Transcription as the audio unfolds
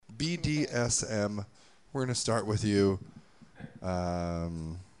BDSM. We're going to start with you,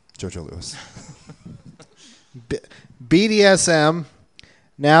 JoJo Lewis. BDSM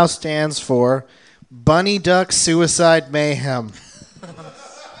now stands for Bunny Duck Suicide Mayhem.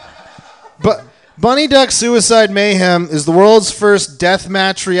 But Bunny Duck Suicide Mayhem is the world's first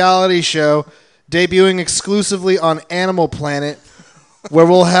deathmatch reality show debuting exclusively on Animal Planet, where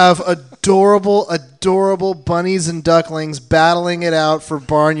we'll have adorable, adorable bunnies and ducklings battling it out for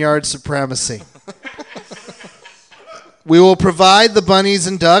barnyard supremacy. We will provide the bunnies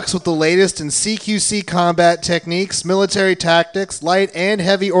and ducks with the latest in CQC combat techniques, military tactics, light and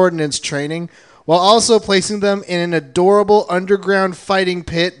heavy ordnance training, while also placing them in an adorable underground fighting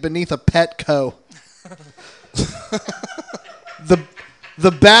pit beneath a Petco.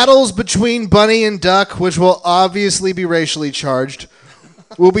 The battles between bunny and duck, which will obviously be racially charged,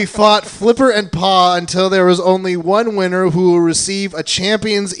 will be fought flipper and paw until there is only one winner who will receive a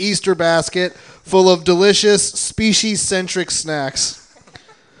champion's Easter basket full of delicious, species-centric snacks.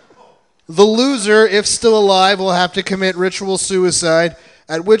 The loser, if still alive, will have to commit ritual suicide,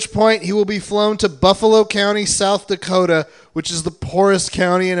 at which point he will be flown to Buffalo County, South Dakota, which is the poorest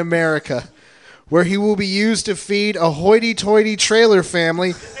county in America, where he will be used to feed a hoity-toity trailer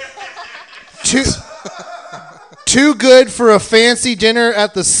family too good for a fancy dinner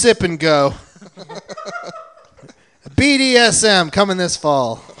at the Sip and Go. BDSM coming this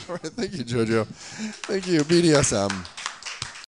fall. All right, thank you, JoJo. Thank you, BDSM.